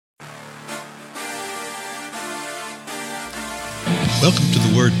Welcome to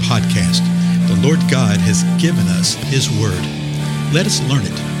the Word Podcast. The Lord God has given us His Word. Let us learn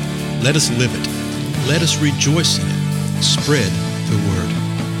it. Let us live it. Let us rejoice in it. Spread the Word.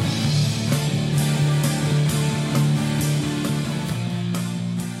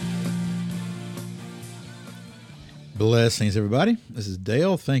 Blessings, everybody. This is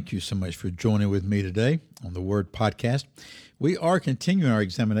Dale. Thank you so much for joining with me today on the Word Podcast. We are continuing our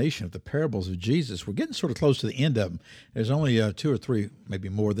examination of the parables of Jesus. We're getting sort of close to the end of them. There's only two or three, maybe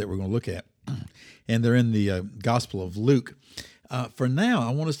more, that we're going to look at, and they're in the Gospel of Luke. For now,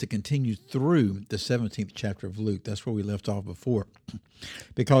 I want us to continue through the 17th chapter of Luke. That's where we left off before,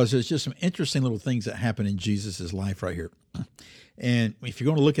 because there's just some interesting little things that happen in Jesus' life right here. And if you're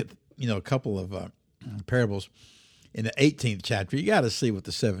going to look at, a couple of parables in the 18th chapter, you got to see what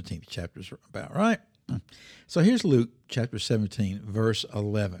the 17th chapter is about, right? So here's Luke chapter 17, verse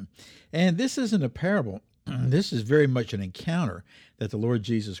 11. And this isn't a parable. This is very much an encounter that the Lord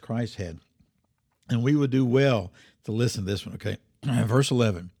Jesus Christ had. And we would do well to listen to this one, okay? Verse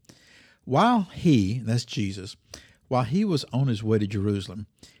 11. While he, that's Jesus, while he was on his way to Jerusalem,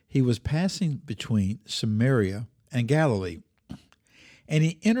 he was passing between Samaria and Galilee. And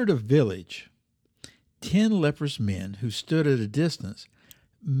he entered a village. 10 leprous men who stood at a distance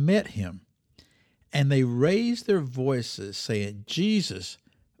met him, and they raised their voices, saying, Jesus,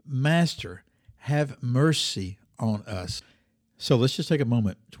 Master, have mercy on us. So let's just take a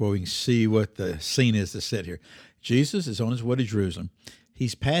moment to where we can see what the scene is that's set here. Jesus is on his way to Jerusalem.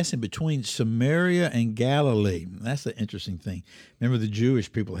 He's passing between Samaria and Galilee. That's the interesting thing. Remember, the Jewish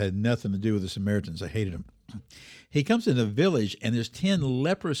people had nothing to do with the Samaritans. They hated them. He comes into a village, and there's 10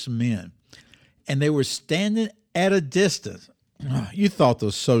 leprous men, and they were standing at a distance. You thought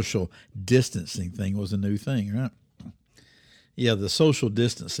the social distancing thing was a new thing, right? Yeah, the social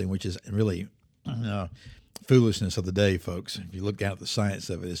distancing, which is really foolishness of the day, folks. If you look at the science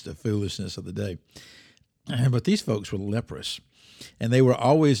of it, it's the foolishness of the day. But these folks were leprous, and they were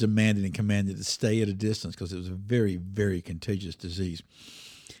always demanded and commanded to stay at a distance because it was a very, very contagious disease.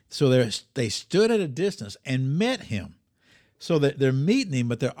 So they stood at a distance and met him. So that they're meeting him,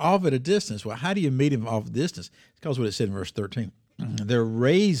 but they're off at a distance. Well, how do you meet him off a distance? It's because what it said in verse 13. They're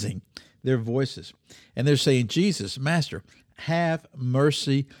raising their voices, and they're saying, Jesus, Master, have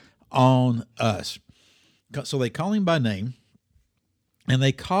mercy on us. So they call him by name, and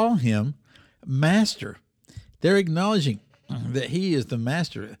they call him Master. They're acknowledging that he is the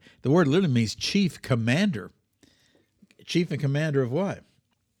Master. The word literally means chief commander. Chief and commander of what?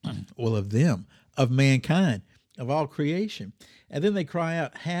 Well, of them, of mankind, of all creation. And then they cry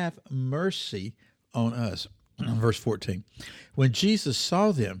out, have mercy on us. Verse 14. When Jesus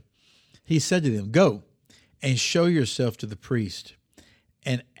saw them, he said to them, go and show yourself to the priest.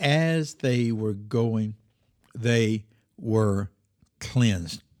 And as they were going, they were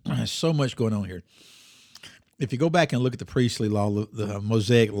cleansed. There's so much going on here. If you go back and look at the priestly law, the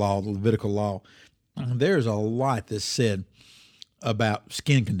Mosaic law, the Levitical law, there's a lot that's said about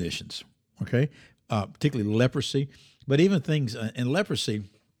skin conditions, okay? Particularly leprosy, but even things in leprosy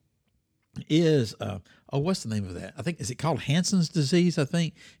is, what's the name of that? I think, is it called Hansen's disease, I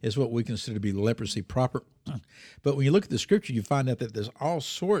think, is what we consider to be leprosy proper. But when you look at the scripture, you find out that there's all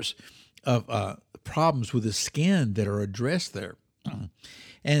sorts of problems with the skin that are addressed there.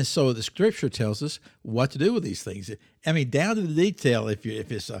 And so the scripture tells us what to do with these things. I mean, down to the detail, if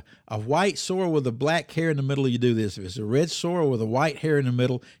it's a white sore with a black hair in the middle, you do this. If it's a red sore with a white hair in the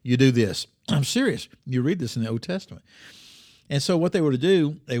middle, you do this. I'm serious. You read this in the Old Testament. And so what they were to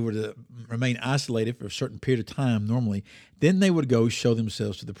do, they were to remain isolated for a certain period of time normally. Then they would go show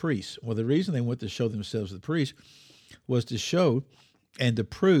themselves to the priest. Well, the reason they went to show themselves to the priest was to show and to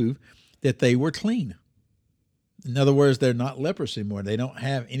prove that they were clean. In other words, they're not leprous anymore. They don't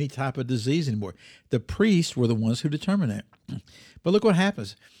have any type of disease anymore. The priests were the ones who determined that. But look what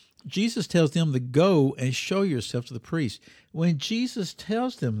happens. Jesus tells them to go and show yourself to the priest. When Jesus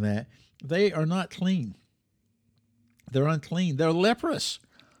tells them that, they are not clean. They're unclean. They're leprous.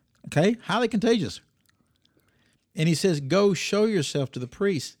 Okay? Highly contagious. And he says, go show yourself to the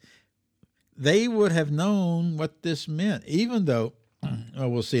priest. They would have known what this meant, even though,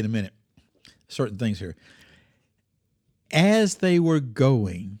 we'll see in a minute, certain things here. As they were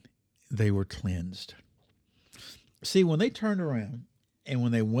going, they were cleansed. See, when they turned around and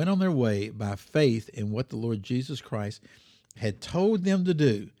when they went on their way by faith in what the Lord Jesus Christ had told them to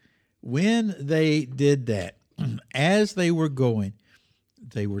do, when they did that, as they were going,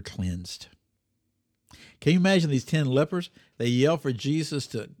 they were cleansed. Can you imagine these 10 lepers? They yell for Jesus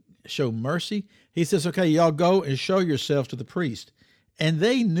to show mercy. He says, okay, y'all go and show yourselves to the priest. And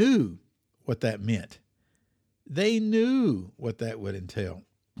they knew what that meant. They knew what that would entail.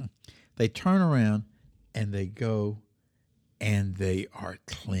 They turn around and they go and they are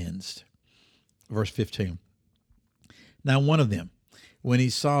cleansed. Verse 15. Now one of them, when he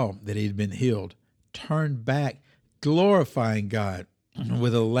saw that he had been healed, turned back, glorifying God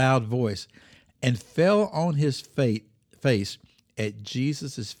with a loud voice, and fell on his face at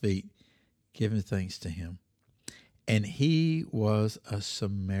Jesus' feet, giving thanks to him. And he was a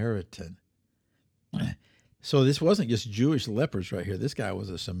Samaritan. So this wasn't just Jewish lepers right here. This guy was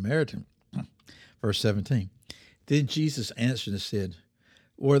a Samaritan. Verse 17. Then Jesus answered and said,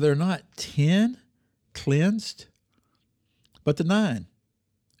 were there not 10 cleansed? But the 9,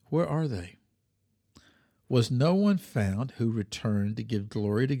 where are they? Was no one found who returned to give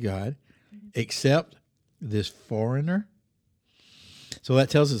glory to God except this foreigner? So that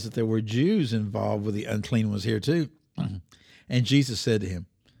tells us that there were Jews involved with the unclean ones here too. And Jesus said to him,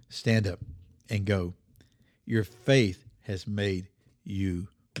 stand up and go. Your faith has made you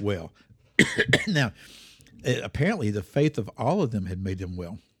well. Now, apparently the faith of all of them had made them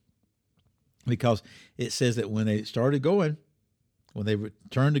well, because it says that when they started going, when they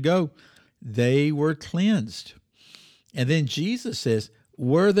returned to go, they were cleansed. And then Jesus says,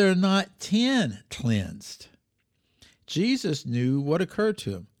 were there not 10 cleansed? Jesus knew what occurred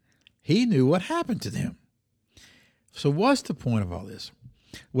to him. He knew what happened to them. So what's the point of all this?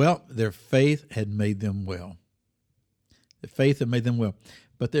 Well, their faith had made them well. The faith had made them well.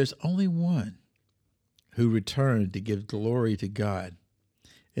 But there's only one who returned to give glory to God.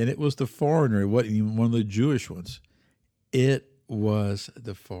 And it was the foreigner. It wasn't even one of the Jewish ones. It was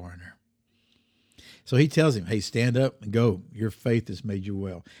the foreigner. So he tells him, hey, stand up and go. Your faith has made you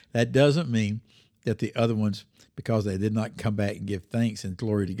well. That doesn't mean that the other ones, because they did not come back and give thanks and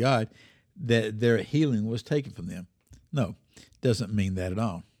glory to God, that their healing was taken from them. No, it doesn't mean that at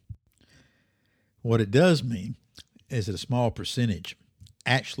all. What it does mean is that a small percentage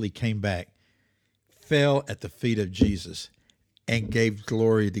actually came back, fell at the feet of Jesus, and gave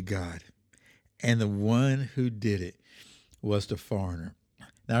glory to God. And the one who did it was the foreigner.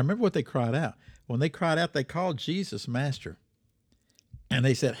 Now, remember what they cried out. When they cried out, they called Jesus Master. And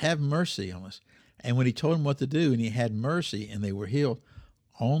they said, have mercy on us. And when he told them what to do, and he had mercy, and they were healed,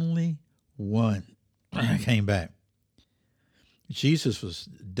 only one came back. Jesus was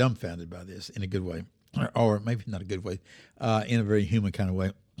dumbfounded by this in a good way, or maybe not a good way, in a very human kind of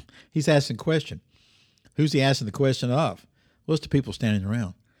way. He's asking a question. Who's he asking the question of? Well, it's the people standing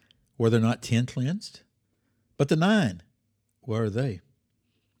around. Were there not 10 cleansed? But the 9, where are they?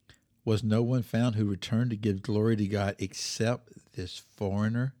 Was no one found who returned to give glory to God except this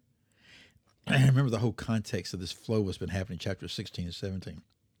foreigner? I remember the whole context of this flow what's been happening in chapter 16 and 17.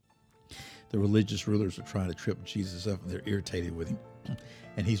 The religious rulers are trying to trip Jesus up, and they're irritated with him.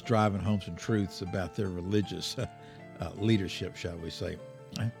 And he's driving home some truths about their religious leadership, shall we say.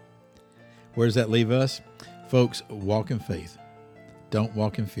 Where does that leave us? Folks, walk in faith. Don't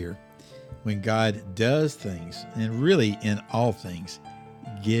walk in fear. When God does things, and really in all things,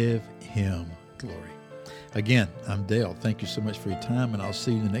 give him glory. Again, I'm Dale. Thank you so much for your time, and I'll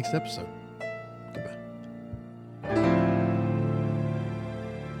see you in the next episode.